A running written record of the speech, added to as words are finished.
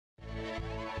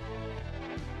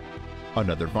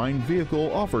Another fine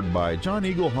vehicle offered by John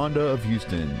Eagle Honda of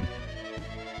Houston.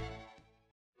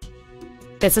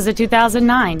 This is a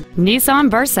 2009 Nissan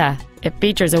Versa. It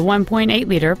features a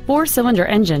 1.8-liter four-cylinder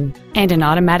engine and an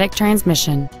automatic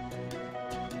transmission.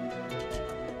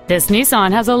 This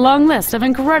Nissan has a long list of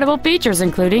incredible features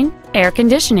including air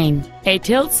conditioning, a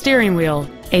tilt steering wheel,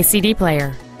 a CD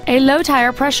player, a low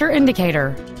tire pressure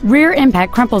indicator, rear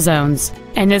impact crumple zones,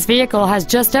 and this vehicle has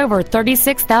just over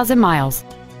 36,000 miles.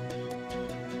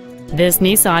 This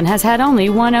Nissan has had only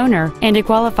one owner and it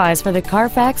qualifies for the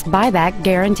Carfax buyback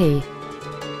guarantee.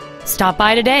 Stop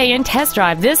by today and test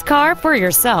drive this car for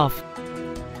yourself.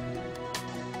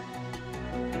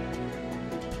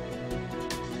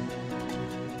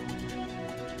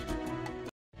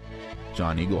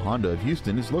 John Eagle Honda of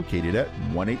Houston is located at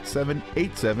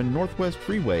 18787 Northwest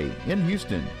Freeway in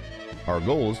Houston. Our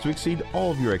goal is to exceed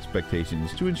all of your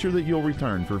expectations to ensure that you'll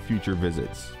return for future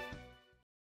visits.